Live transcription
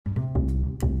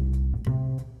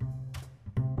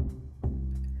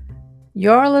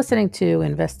You're listening to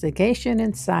Investigation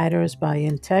Insiders by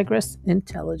Integris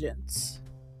Intelligence.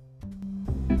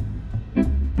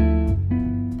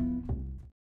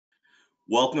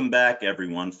 Welcome back,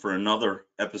 everyone, for another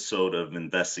episode of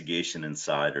Investigation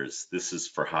Insiders. This is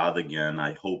Farhad again.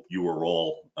 I hope you are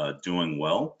all doing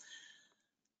well.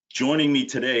 Joining me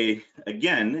today,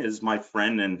 again, is my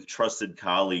friend and trusted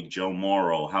colleague, Joe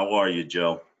Morrow. How are you,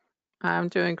 Joe? I'm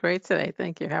doing great today.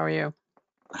 Thank you. How are you?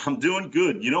 I'm doing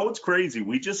good. You know what's crazy?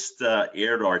 We just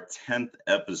aired our 10th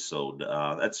episode.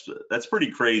 That's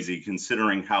pretty crazy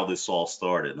considering how this all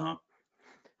started, huh?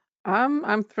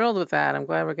 I'm thrilled with that. I'm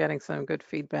glad we're getting some good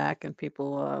feedback and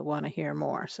people want to hear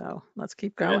more. So let's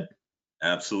keep going.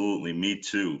 Absolutely. Me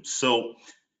too. So,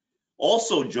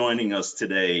 also joining us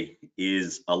today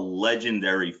is a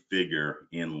legendary figure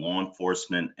in law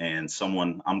enforcement and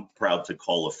someone I'm proud to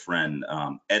call a friend,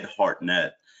 Ed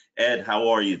Hartnett. Ed, how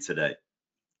are you today?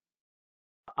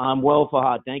 I'm well,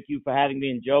 Fahad. Thank you for having me.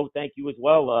 And Joe, thank you as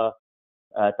well.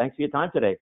 Thanks for your time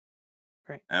today.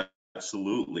 Great.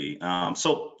 Absolutely.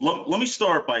 So let me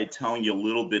start by telling you a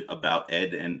little bit about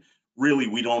Ed. And really,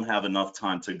 we don't have enough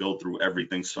time to go through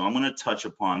everything. So I'm going to touch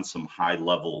upon some high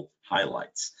level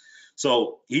highlights.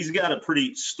 So he's got a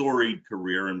pretty storied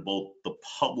career in both the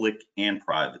public and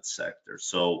private sector.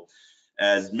 So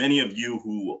as many of you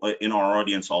who in our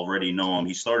audience already know him,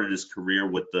 he started his career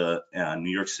with the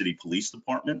New York City Police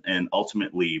Department and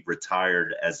ultimately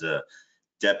retired as a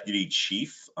deputy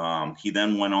chief. He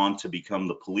then went on to become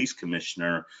the police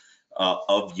commissioner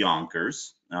of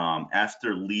Yonkers.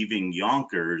 After leaving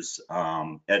Yonkers,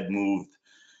 Ed moved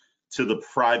to the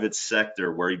private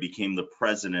sector where he became the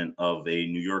president of a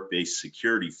New York-based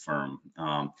security firm.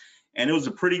 And it was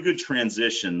a pretty good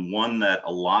transition, one that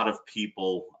a lot of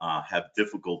people have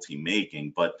difficulty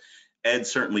making, but Ed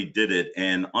certainly did it.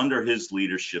 And under his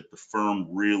leadership, the firm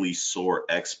really saw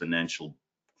exponential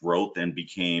growth and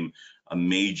became a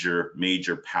major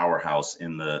powerhouse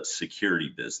in the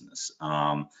security business.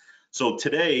 So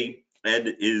today, Ed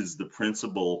is the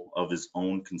principal of his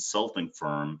own consulting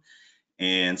firm.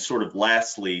 And sort of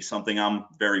lastly, something I'm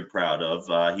very proud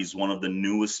of, he's one of the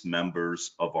newest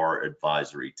members of our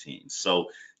advisory team.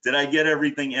 So did I get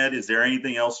everything, Ed? Is there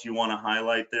anything else you want to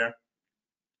highlight there?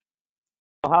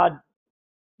 Fahad,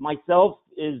 myself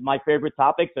is my favorite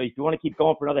topic. So if you want to keep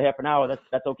going for another half an hour,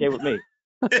 that's okay with me.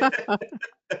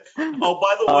 Oh,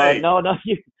 by the way, no,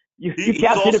 you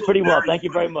captured it pretty well. Thank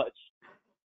you very much.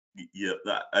 Yeah,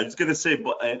 I was gonna say,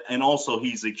 but and also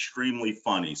he's extremely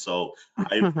funny. So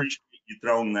I appreciate you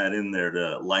throwing that in there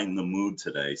to lighten the mood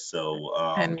today. So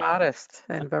and modest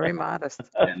and very modest.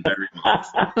 And very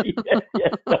modest.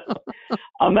 Yes.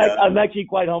 I'm actually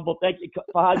quite humble. Thank you,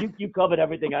 Fahad. You covered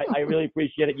everything. I really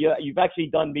appreciate it. You've actually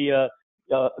done me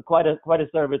quite a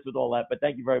service with all that. But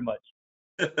thank you very much.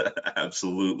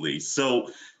 Absolutely. So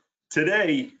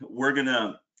today we're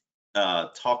gonna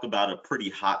talk about a pretty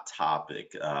hot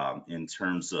topic in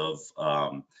terms of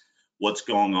what's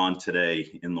going on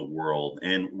today in the world.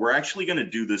 And we're actually going to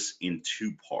do this in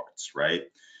two parts, right?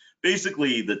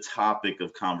 Basically, the topic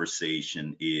of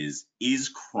conversation is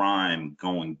crime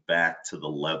going back to the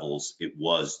levels it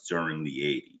was during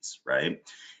the 80s, right?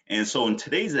 And so in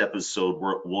today's episode,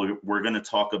 we're going to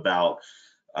talk about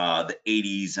the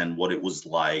 80s and what it was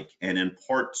like. And in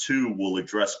part two, we'll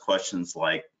address questions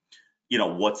like,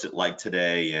 what's it like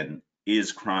today, and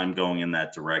is crime going in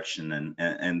that direction,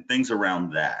 and things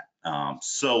around that.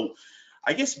 So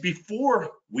I guess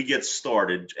before we get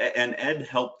started, and Ed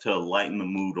helped to lighten the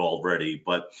mood already,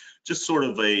 but just sort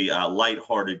of a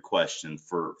lighthearted question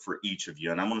for each of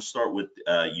you. And I'm going to start with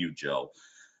you, Joe.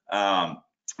 I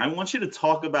want you to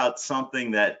talk about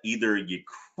something that either you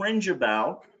cringe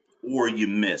about or you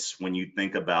miss when you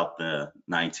think about the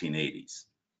 1980s.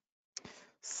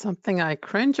 Something I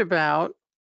cringe about,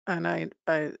 and I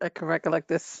can recollect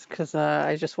this because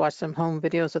I just watched some home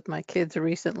videos with my kids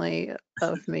recently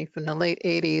of me from the late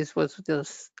 80s, was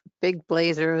those big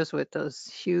blazers with those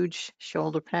huge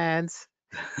shoulder pads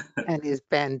and these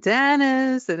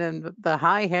bandanas, and then the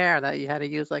high hair that you had to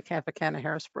use like half a can of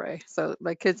hairspray. So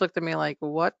my kids looked at me like,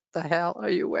 what the hell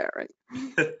are you wearing?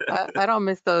 I don't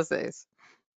miss those days.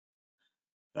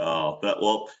 Oh,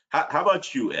 well, how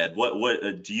about you, Ed? What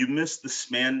do you miss the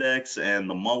spandex and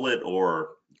the mullet,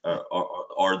 or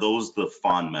are those the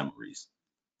fond memories?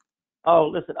 Oh,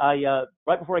 listen, I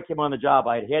right before I came on the job,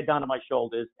 I had hair down to my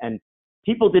shoulders, and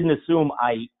people didn't assume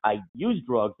I used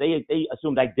drugs. They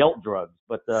assumed I dealt drugs,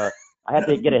 but I had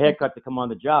to get a haircut to come on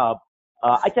the job.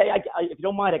 I tell you, if you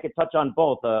don't mind, I could touch on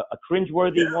both a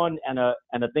cringeworthy one and a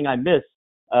thing I miss.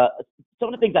 Some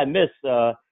of the things I miss.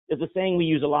 There's a saying we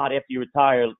use a lot after you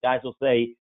retire. Guys will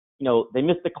say, they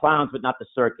miss the clowns, but not the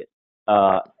circus.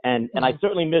 And I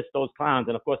certainly miss those clowns.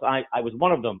 And of course, I was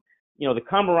one of them. The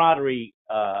camaraderie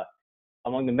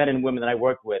among the men and women that I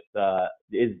work with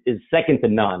is second to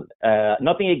none.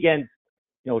 Nothing against,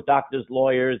 doctors,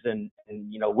 lawyers, and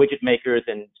widget makers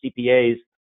and CPAs.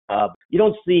 You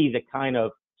don't see the kind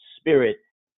of spirit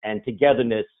and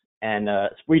togetherness and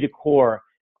esprit de corps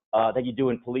that you do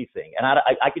in policing. And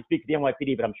I can speak to the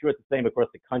NYPD, but I'm sure it's the same across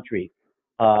the country.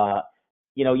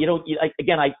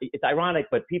 It's ironic,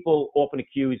 but people often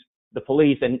accuse the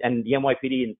police and the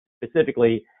NYPD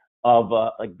specifically of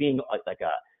being like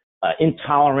a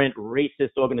intolerant,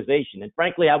 racist organization. And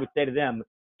frankly, I would say to them,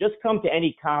 just come to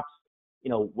any cop's,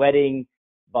 wedding,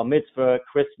 bar mitzvah,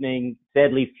 christening,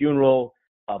 sadly funeral,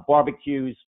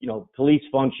 barbecues, police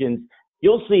functions.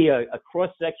 You'll see a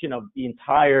cross section of the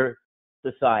entire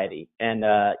society, and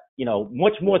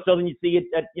much more so than you see it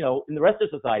at in the rest of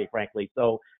society, frankly.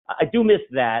 So I do miss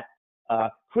that.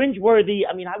 Cringeworthy.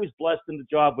 I mean, I was blessed in the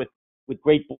job with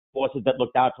great bosses that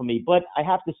looked out for me. But I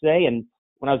have to say, and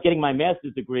when I was getting my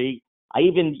master's degree, I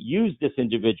even used this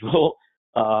individual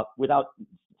without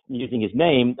using his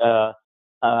name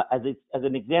as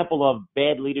an example of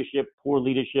bad leadership, poor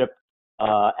leadership.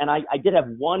 And I did have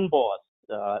one boss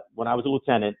when I was a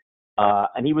lieutenant.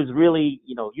 And he was really,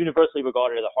 universally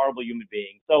regarded as a horrible human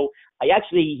being. So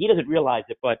he doesn't realize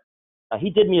it, but he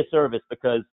did me a service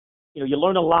because, you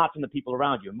learn a lot from the people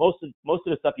around you. Most of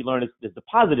the stuff you learn is the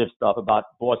positive stuff about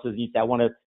bosses. You say, I want to,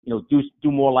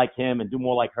 do more like him and do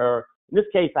more like her. In this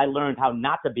case, I learned how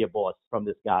not to be a boss from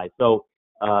this guy. So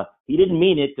he didn't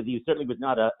mean it because he certainly was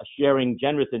not a sharing,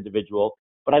 generous individual.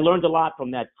 But I learned a lot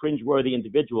from that cringeworthy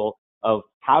individual of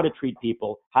how to treat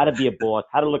people, how to be a boss,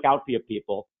 how to look out for your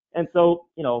people. And so,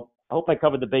 I hope I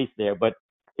covered the base there, but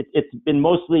it's been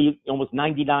mostly almost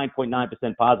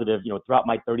 99.9% positive, throughout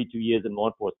my 32 years in law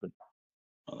enforcement.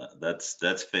 Well,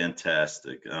 that's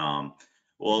fantastic.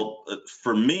 Well,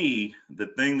 for me, the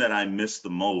thing that I miss the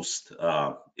most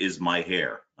is my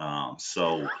hair.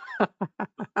 So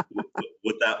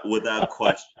without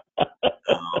question.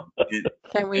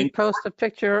 Can we post a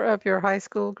picture of your high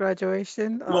school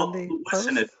graduation on the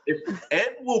listen, post? if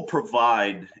Ed will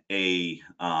provide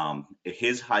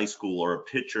his high school or a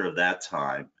picture of that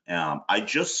time, I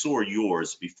just saw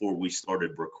yours before we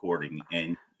started recording,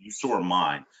 and you saw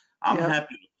mine. I'm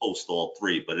happy to post all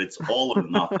three, but it's all or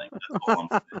nothing. That's all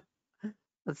I'm saying.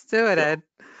 Let's do it, Ed.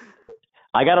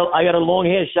 I got a long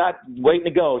hair shot waiting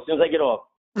to go as soon as I get off.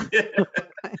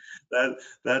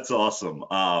 That's awesome.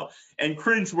 And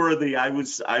cringeworthy, I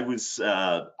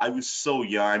was so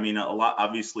young. I mean, a lot,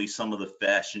 obviously some of the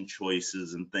fashion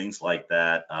choices and things like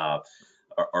that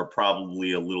are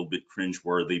probably a little bit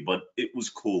cringeworthy, but it was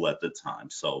cool at the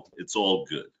time, so it's all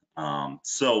good.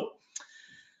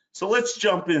 So let's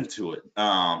jump into it.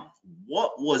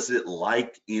 What was it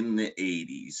like in the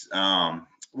 80s?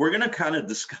 We're going to kind of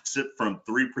discuss it from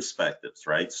three perspectives,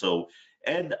 right? So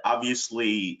Ed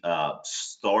obviously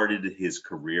started his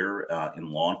career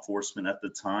in law enforcement at the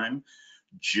time.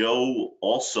 Jo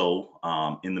also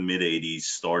in the mid 80s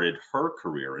started her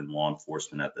career in law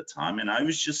enforcement at the time. And I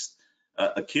was just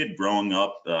a kid growing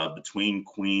up between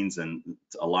Queens and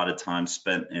a lot of time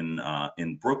spent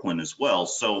in Brooklyn as well.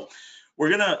 So we're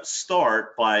going to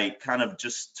start by kind of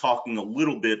just talking a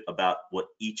little bit about what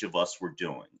each of us were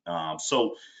doing.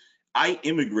 So I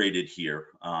immigrated here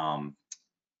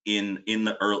in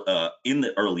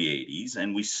the early 80s,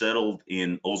 and we settled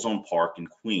in Ozone Park in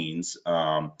Queens,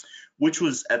 which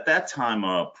was at that time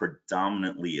a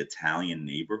predominantly Italian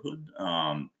neighborhood.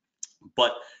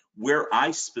 But where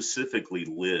I specifically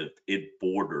lived, it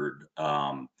bordered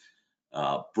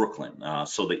Brooklyn,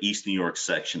 so the East New York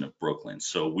section of Brooklyn.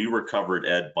 So we were covered,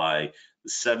 Ed, by the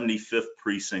 75th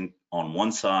precinct on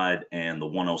one side and the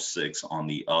 106 on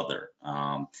the other.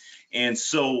 And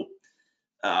so,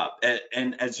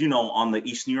 and as you know, on the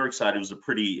East New York side, it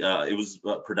was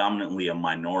predominantly a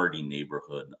minority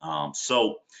neighborhood.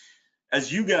 So as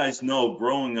you guys know,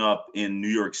 growing up in New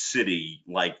York City,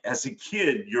 like as a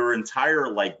kid, your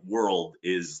entire world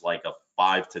is like a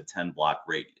 5 to 10 block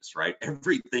radius, right?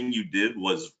 Everything you did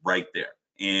was right there.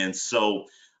 And so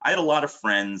I had a lot of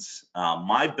friends.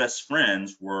 My best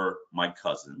friends were my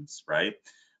cousins, right?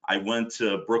 I went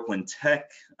to Brooklyn Tech,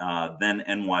 then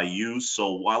NYU.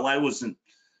 So while I wasn't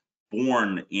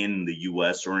born in the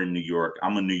US or in New York,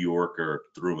 I'm a New Yorker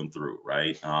through and through,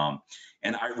 right?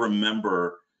 And I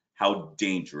remember how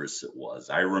dangerous it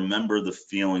was. I remember the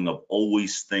feeling of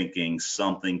always thinking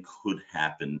something could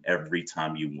happen every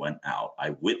time you went out.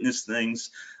 I witnessed things.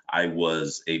 I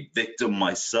was a victim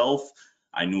myself.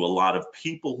 I knew a lot of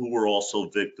people who were also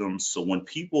victims. So when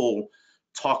people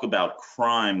talk about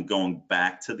crime going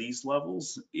back to these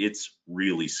levels, it's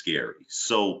really scary.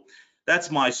 So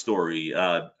that's my story.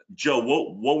 Joe,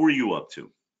 what were you up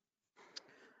to?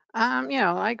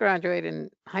 I graduated in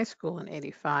high school in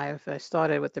 85. I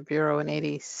started with the Bureau in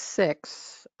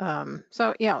 86. I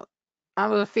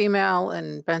was a female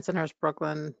in Bensonhurst,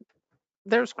 Brooklyn.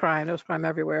 There's crime. There was crime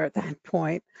everywhere at that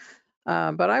point.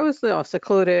 But I was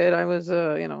secluded. I was,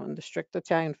 in the strict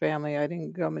Italian family. I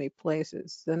didn't go many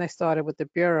places. Then I started with the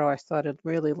Bureau. I started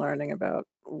really learning about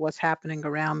what's happening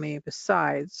around me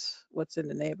besides what's in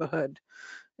the neighborhood.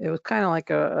 It was kind of like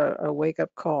a wake-up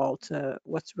call to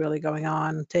what's really going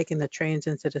on, taking the trains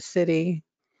into the city,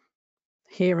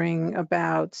 hearing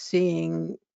about,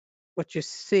 seeing what you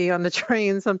see on the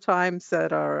train sometimes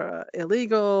that are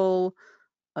illegal,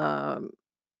 um,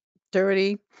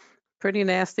 dirty, pretty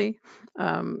nasty.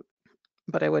 Um,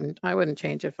 but I wouldn't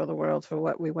change it for the world for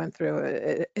what we went through.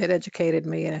 It educated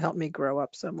me and it helped me grow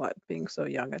up somewhat, being so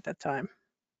young at that time.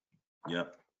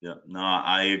 Yep, yep. No,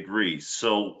 I agree.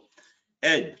 So,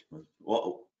 Ed,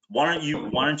 well, why don't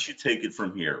you take it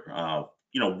from here?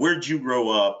 Where'd you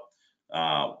grow up?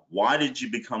 Why did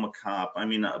you become a cop? I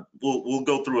mean, we'll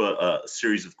go through a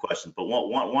series of questions, but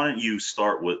why don't you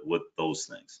start with those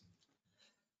things?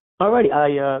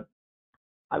 Alrighty,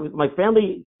 my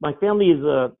family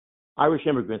is Irish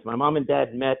immigrants. My mom and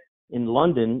dad met in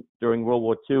London during World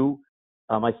War II.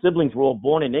 My siblings were all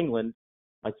born in England.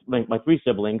 My three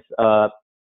siblings.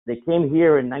 They came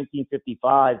here in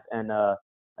 1955, and I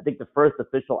think the first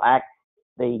official act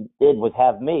they did was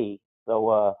have me.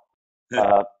 So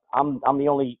I'm the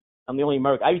only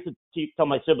American. I used to tell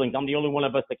my siblings I'm the only one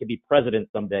of us that could be president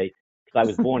someday because I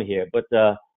was born here. But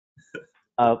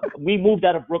we moved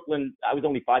out of Brooklyn. I was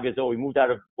only 5 years old. We moved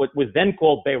out of what was then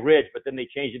called Bay Ridge, but then they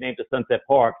changed the name to Sunset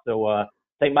Park. So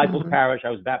St. Michael's Parish, I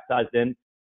was baptized in.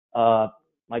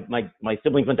 My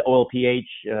siblings went to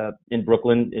OLPH in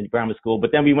Brooklyn in grammar school,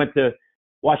 but then we went to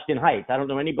Washington Heights. I don't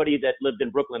know anybody that lived in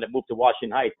Brooklyn that moved to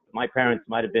Washington Heights. My parents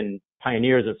might have been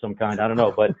pioneers of some kind. I don't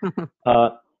know, but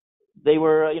they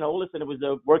were, listen, it was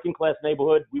a working class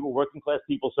neighborhood. We were working class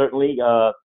people, certainly.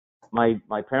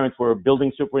 My parents were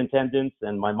building superintendents,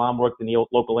 and my mom worked in the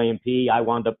local A&P. I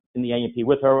wound up in the A&P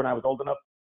with her when I was old enough.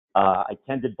 I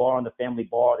tended bar on the family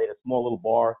bar. They had a small little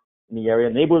bar in the area.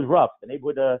 The neighborhood was rough. The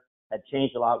neighborhood had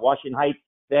changed a lot. Washington Heights,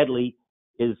 sadly,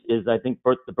 is I think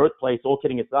the birthplace. All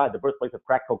kidding aside, the birthplace of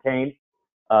crack cocaine.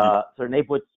 So the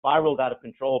neighborhood spiraled out of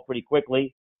control pretty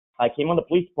quickly. I came on the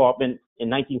police department in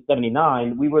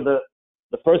 1979. We were the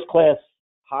first class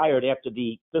hired after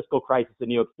the fiscal crisis in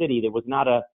New York City. There was not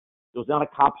a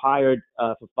cop hired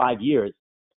for 5 years.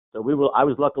 So I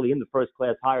was luckily in the first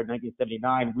class hired in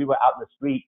 1979. We were out in the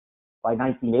street by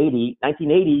 1980.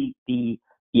 1980,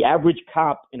 the average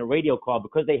cop in a radio car,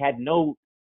 because they had no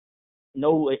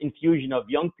infusion of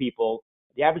young people,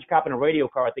 the average cop in a radio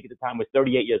car, I think at the time, was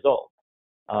 38 years old.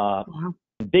 Wow.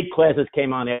 Big classes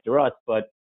came on after us,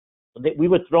 but we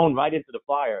were thrown right into the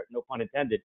fire, no pun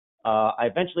intended. I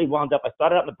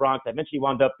started out in the Bronx. I eventually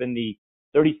wound up in the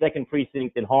 32nd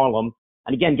precinct in Harlem.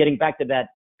 And again, getting back to that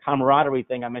camaraderie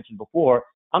thing I mentioned before,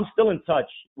 I'm still in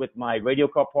touch with my radio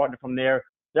car partner from there.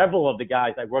 Several of the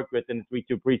guys I worked with in the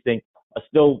 32 precinct are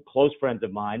still close friends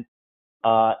of mine.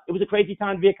 It was a crazy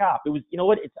time to be a cop. It was,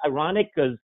 it's ironic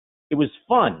because it was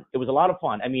fun. It was a lot of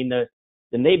fun. I mean, the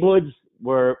neighborhoods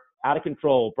were out of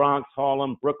control. Bronx,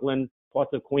 Harlem, Brooklyn,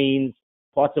 parts of Queens,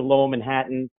 parts of Lower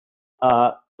Manhattan.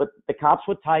 But the cops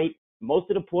were tight.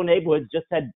 Most of the poor neighborhoods just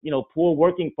had, poor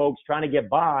working folks trying to get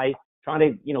by, trying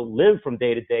to, live from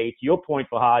day to day. To your point,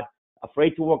 Fahad,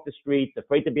 afraid to walk the streets,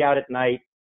 afraid to be out at night,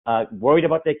 worried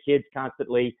about their kids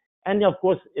constantly. And of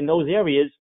course, in those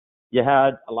areas, you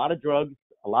had a lot of drugs,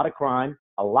 a lot of crime,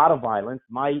 a lot of violence.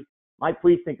 My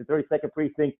precinct, the 32nd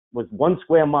precinct, was 1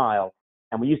 square mile,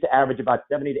 and we used to average about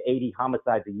 70 to 80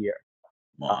 homicides a year.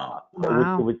 Wow.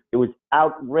 It was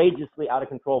outrageously out of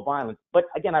control violence. But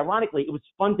again, ironically, it was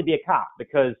fun to be a cop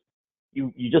because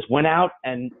you just went out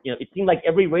and it seemed like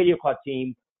every radio car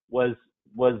team was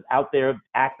out there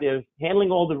active, handling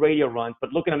all the radio runs,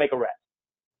 but looking to make arrests.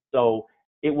 So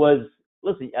it was,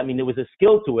 listen, I mean, there was a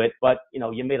skill to it, but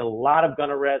you made a lot of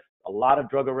gun arrests, a lot of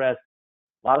drug arrests,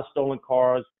 a lot of stolen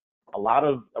cars, a lot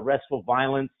of arrests for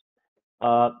violence.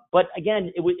 But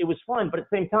again, it was fun. But at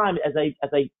the same time, as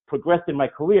I progressed in my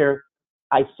career,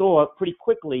 I saw pretty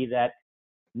quickly that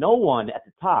no one at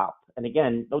the top, and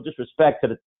again, no disrespect to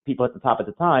the people at the top at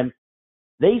the time,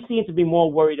 they seemed to be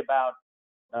more worried about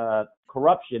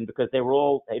corruption because they'd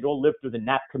all lived through the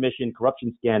Knapp Commission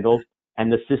corruption scandals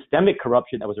and the systemic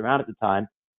corruption that was around at the time.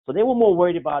 So they were more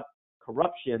worried about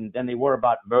corruption than they were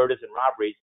about murders and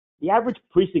robberies. the average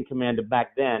precinct commander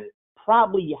back then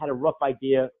probably had a rough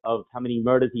idea of how many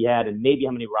murders he had and maybe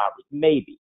how many robberies,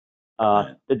 maybe.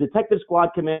 Right. The detective squad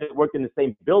commander worked in the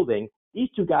same building. These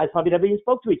two guys probably never even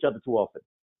spoke to each other too often.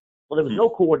 Well, there was no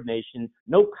coordination,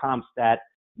 no CompStat,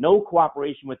 no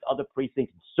cooperation with other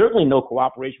precincts, certainly no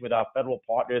cooperation with our federal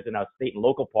partners and our state and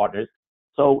local partners.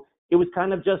 So it was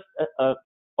kind of just a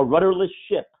rudderless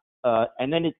ship.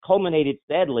 And then it culminated,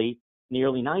 sadly, in the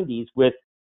early 90s with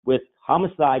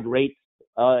homicide rates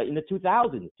in the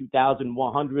 2000s,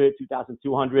 2,100,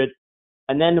 2,200.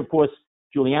 And then, of course,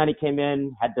 Giuliani came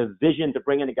in, had the vision to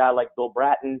bring in a guy like Bill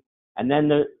Bratton, and then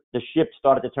the ship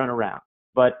started to turn around.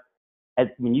 But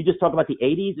when you just talk about the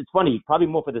 80s, it's funny, probably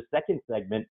more for the second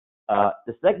segment.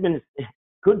 The segment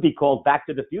could be called Back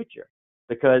to the Future,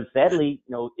 because sadly,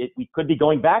 we could be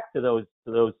going back to those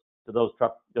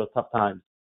tough times.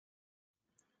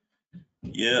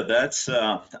 Yeah, that's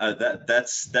what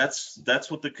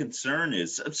the concern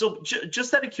is. So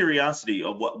just out of curiosity,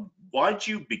 why'd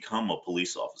you become a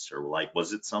police officer? Like,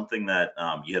 was it something that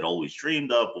you had always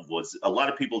dreamed of? Was a lot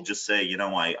of people just say,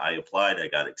 I applied, I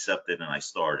got accepted, and I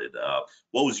started.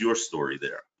 What was your story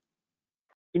there?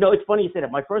 It's funny you say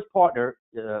that. My first partner,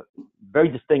 very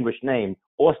distinguished name,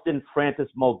 Austin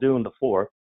Francis Muldoon IV.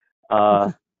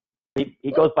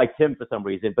 He goes by Tim for some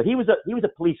reason, but he was a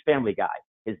police family guy.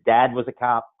 His dad was a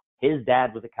cop. His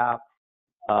dad was a cop.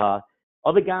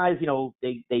 Other guys,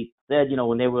 they said,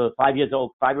 when they were 5 years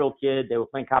old, 5-year-old kid, they were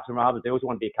playing cops and robbers. They always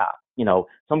wanted to be a cop.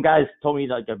 Some guys told me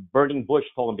like a burning bush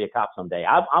told them to be a cop someday.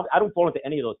 I don't fall into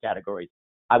any of those categories.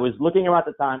 I was looking around at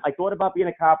the time. I thought about being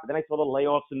a cop, but then I saw the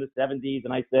layoffs in the 70s,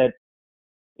 and I said,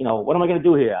 what am I going to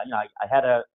do here? I had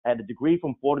a degree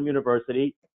from Fordham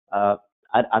University. I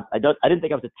didn't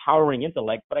think I was a towering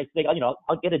intellect, but I think,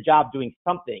 I'll get a job doing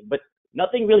something. But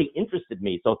nothing really interested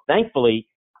me. So thankfully,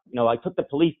 I took the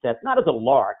police test, not as a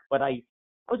lark, but I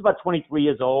was about 23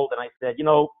 years old, and I said,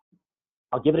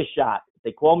 I'll give it a shot. If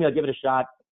they call me, I'll give it a shot.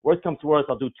 Worst comes to worst,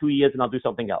 I'll do 2 years and I'll do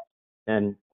something else.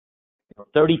 And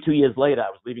 32 years later, I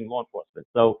was leaving law enforcement.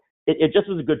 So it just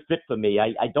was a good fit for me.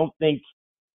 I don't think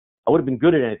I would have been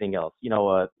good at anything else.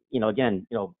 Again,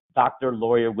 doctor,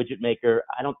 lawyer, widget maker.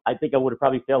 I think I would have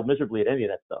probably failed miserably at any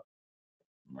of that stuff.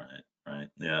 Right.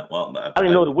 Yeah. Well, I don't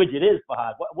even know what a widget is,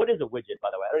 Fahad. What is a widget, by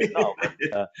the way? I don't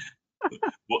even know.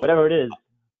 But, whatever it is,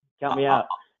 count me out.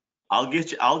 I'll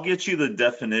get you the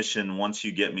definition once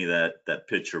you get me that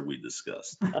picture we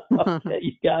discussed. Okay,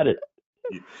 you got it.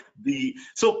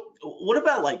 So what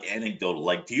about like anecdotal?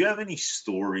 Like, do you have any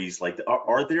stories? Like,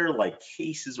 are there like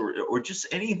cases or just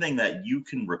anything that you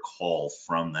can recall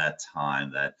from that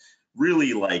time that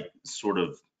really like sort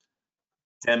of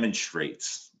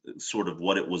demonstrates sort of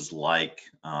what it was like,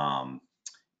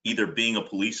 either being a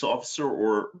police officer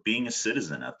or being a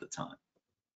citizen at the time?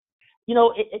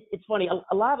 It's funny.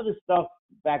 A lot of the stuff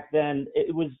back then,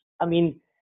 it was,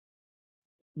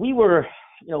 we were,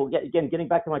 again, getting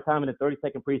back to my time in the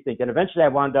 32nd precinct, and eventually I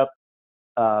wound up,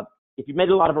 if you made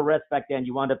a lot of arrests back then,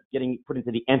 you wound up getting put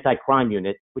into the anti-crime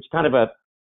unit, which kind of an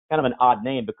odd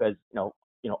name because,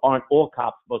 aren't all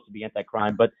cops supposed to be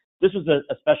anti-crime, but this was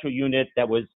a special unit that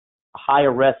was a high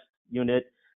arrest unit.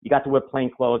 You got to wear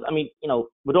plain clothes.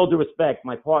 With all due respect,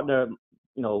 my partner,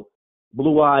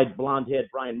 blue-eyed, blonde-haired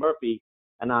Brian Murphy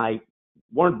and I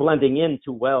weren't blending in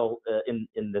too well in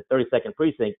the 32nd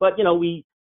precinct. But we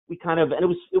kind of, and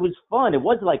it was fun. It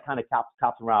was like kind of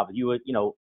cops and robbers. You were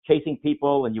chasing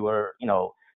people, and you were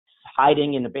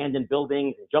hiding in abandoned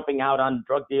buildings and jumping out on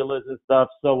drug dealers and stuff.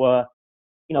 So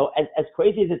as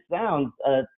crazy as it sounds,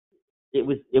 it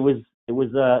was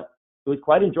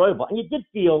quite enjoyable. And you did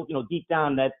feel deep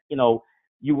down that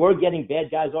you were getting bad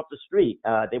guys off the street.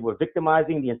 They were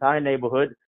victimizing the entire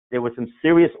neighborhood. There were some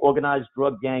serious organized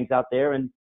drug gangs out there, and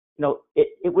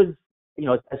it was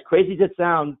as crazy as it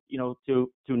sounds, to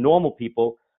normal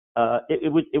people,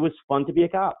 it was fun to be a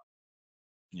cop.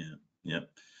 Yeah.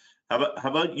 How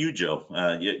about you, Joe?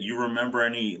 You remember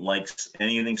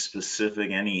anything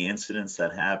specific, any incidents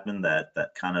that happened that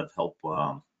kind of help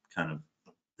kind of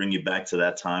bring you back to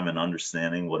that time and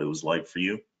understanding what it was like for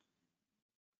you?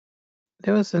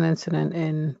 There was an incident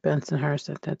in Bensonhurst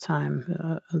at that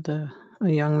time. A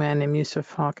young man named Yusuf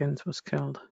Hawkins was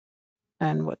killed.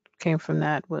 And what came from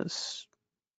that was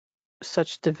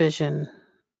such division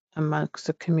amongst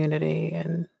the community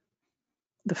and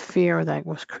the fear that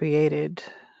was created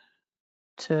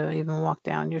to even walk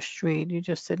down your street. You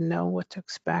just didn't know what to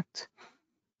expect.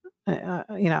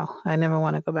 I never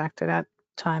want to go back to that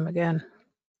time again.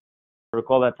 I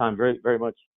recall that time very, very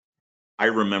much. I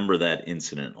remember that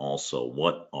incident also.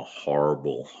 What a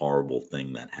horrible, horrible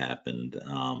thing that happened.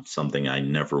 Something I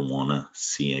never want to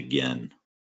see again.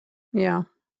 Yeah.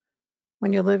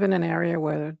 When you live in an area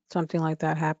where something like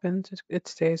that happens, it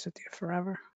stays with you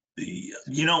forever.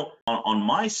 On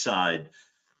my side,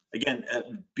 again,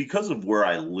 because of where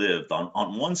I lived,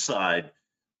 on one side,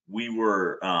 we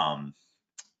were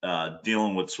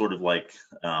dealing with sort of like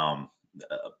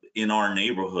in our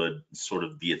neighborhood, sort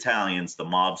of the Italians, the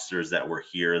mobsters that were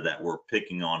here that were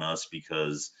picking on us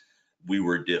because we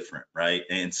were different, right?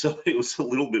 And so it was a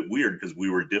little bit weird because we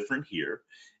were different here.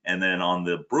 And then on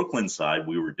the Brooklyn side,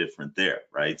 we were different there,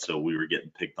 right? So we were getting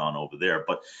picked on over there.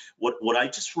 But what I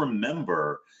just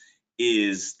remember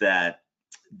is that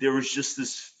there was just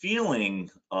this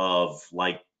feeling of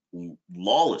like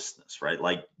lawlessness, right?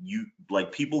 Like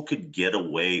people could get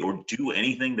away or do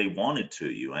anything they wanted to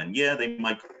you. And yeah, they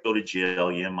might go to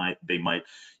jail. Yeah, they might,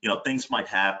 things might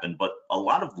happen, but a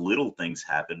lot of little things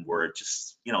happen where it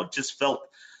just, it just felt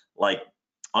like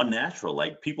unnatural.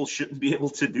 Like people shouldn't be able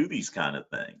to do these kind of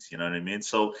things. You know what I mean?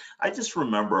 So I just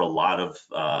remember a lot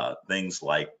of things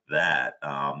like that.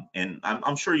 And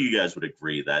I'm sure you guys would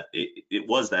agree that it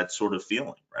was that sort of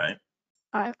feeling, right?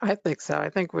 I think so. I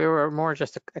think we were more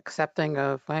just accepting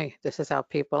of, hey, this is how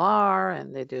people are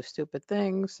and they do stupid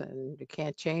things and you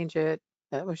can't change it.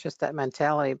 It was just that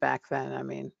mentality back then. I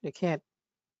mean, you can't,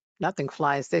 nothing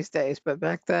flies these days, but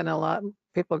back then a lot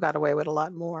people got away with a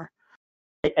lot more.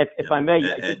 If I may,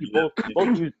 I think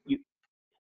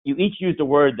you each used a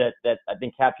word that I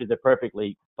think captures it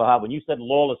perfectly. Fahad, when you said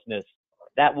lawlessness,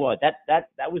 that was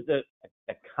a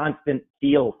constant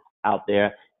feel out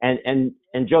there. And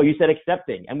Joe, you said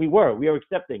accepting, and we were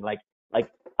accepting. Like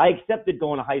I accepted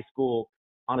going to high school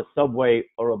on a subway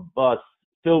or a bus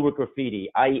filled with graffiti.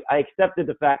 I accepted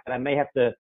the fact that I may have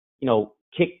to,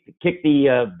 kick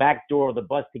the back door of the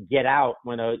bus to get out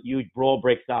when a huge brawl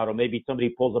breaks out, or maybe somebody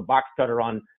pulls a box cutter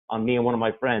on me and one of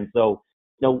my friends. So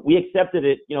we accepted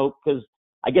it, because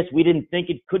I guess we didn't think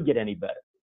it could get any better.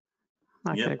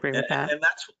 I can Yep. agree And, with that. and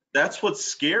that's what's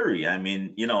scary. I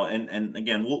mean, and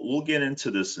again, we'll get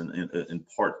into this in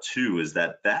part two, is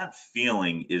that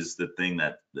feeling is the thing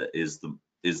that is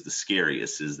the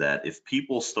scariest, is that if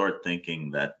people start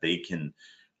thinking that they can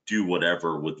do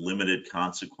whatever with limited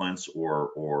consequence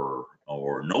or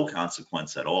no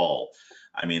consequence at all,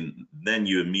 I mean, then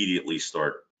you immediately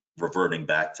start reverting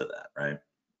back to that, right?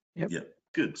 Yep. Yeah,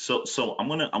 good. So I'm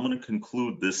gonna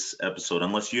conclude this episode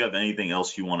unless you have anything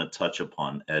else you want to touch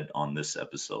upon, Ed, on this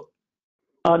episode.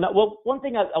 No, well, one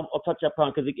thing I'll touch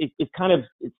upon, because it's kind of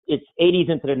it's 80s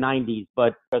into the 90s,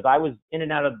 but because I was in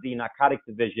and out of the narcotics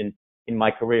division in my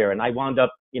career, and I wound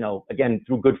up, again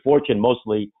through good fortune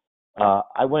mostly,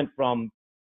 I went from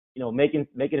making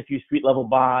a few street level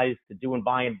buys to doing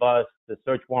buy and bust to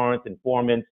search warrants,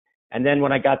 informants, and then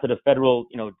when I got to the federal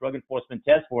drug enforcement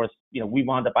task force, we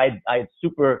wound up I had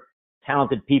super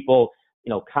talented people,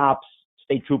 cops,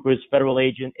 state troopers, federal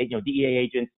agents, DEA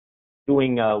agents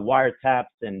doing wiretaps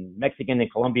and Mexican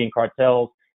and Colombian cartels.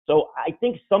 So I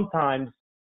think sometimes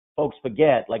folks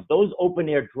forget, like, those open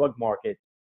air drug markets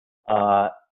uh,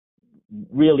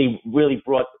 really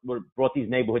brought these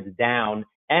neighborhoods down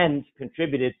and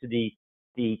contributed to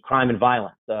the crime and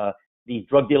violence. These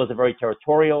drug dealers are very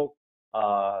territorial.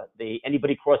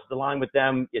 Anybody crosses the line with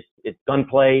them, it's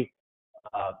gunplay.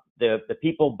 The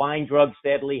people buying drugs,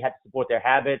 sadly, had to support their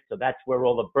habits, so that's where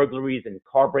all the burglaries and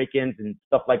car break-ins and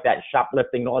stuff like that,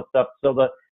 shoplifting and all that stuff. So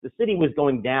the city was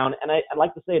going down, and I'd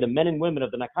like to say the men and women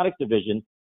of the narcotics division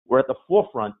were at the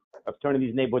forefront of turning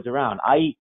these neighborhoods around.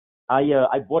 I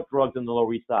bought drugs on the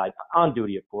Lower East Side, on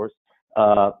duty, of course,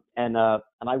 and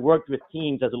I worked with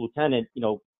teams as a lieutenant,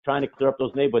 trying to clear up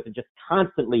those neighborhoods and just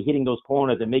constantly hitting those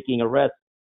corners and making arrests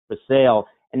for sale.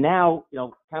 And now,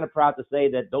 kind of proud to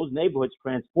say that those neighborhoods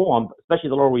transformed, especially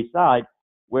the Lower East Side,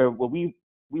 where we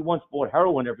once bought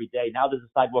heroin every day. Now there's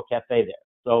a sidewalk cafe there.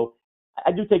 So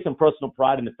I do take some personal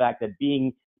pride in the fact that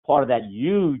being part of that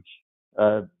huge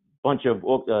bunch of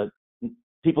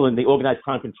people in the Organized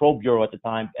Crime Control Bureau at the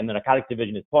time, and the Narcotics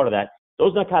Division is part of that.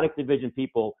 Those Narcotics Division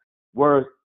people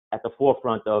were at the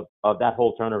forefront of that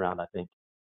whole turnaround, I think.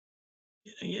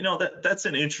 That's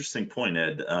an interesting point,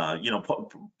 Ed.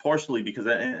 Partially because,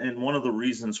 and one of the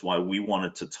reasons why we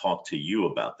wanted to talk to you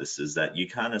about this is that you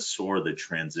kind of saw the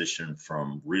transition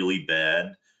from really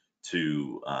bad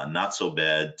to not so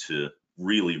bad to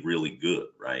really, really good,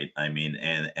 right? I mean,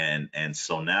 and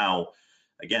so now,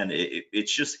 again,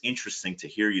 it's just interesting to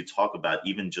hear you talk about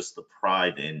even just the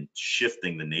pride in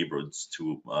shifting the neighborhoods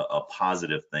to a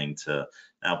positive thing, to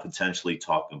now potentially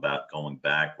talking about going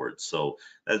backwards. So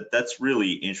that's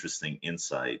really interesting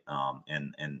insight.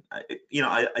 And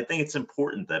I think it's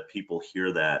important that people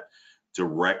hear that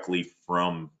directly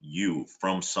from you,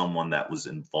 from someone that was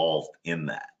involved in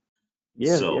that.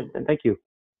 Yeah, So, yeah, thank you.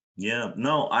 yeah,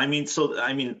 no,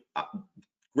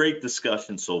 great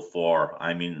discussion so far.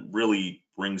 I mean, really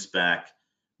brings back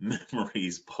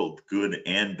memories, both good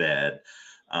and bad.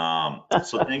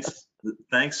 So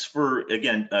thanks for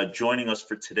again joining us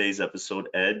for today's episode,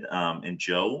 Ed and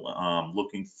Joe.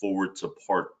 Looking forward to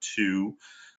part 2.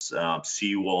 See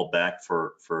you all back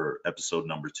for episode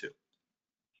number 2.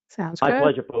 Sounds My good.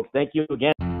 pleasure, folks. Thank you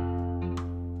again.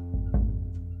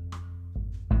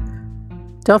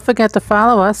 Don't forget to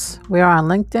follow us. We are on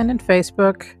LinkedIn and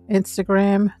Facebook,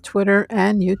 Instagram, Twitter,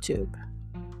 and YouTube.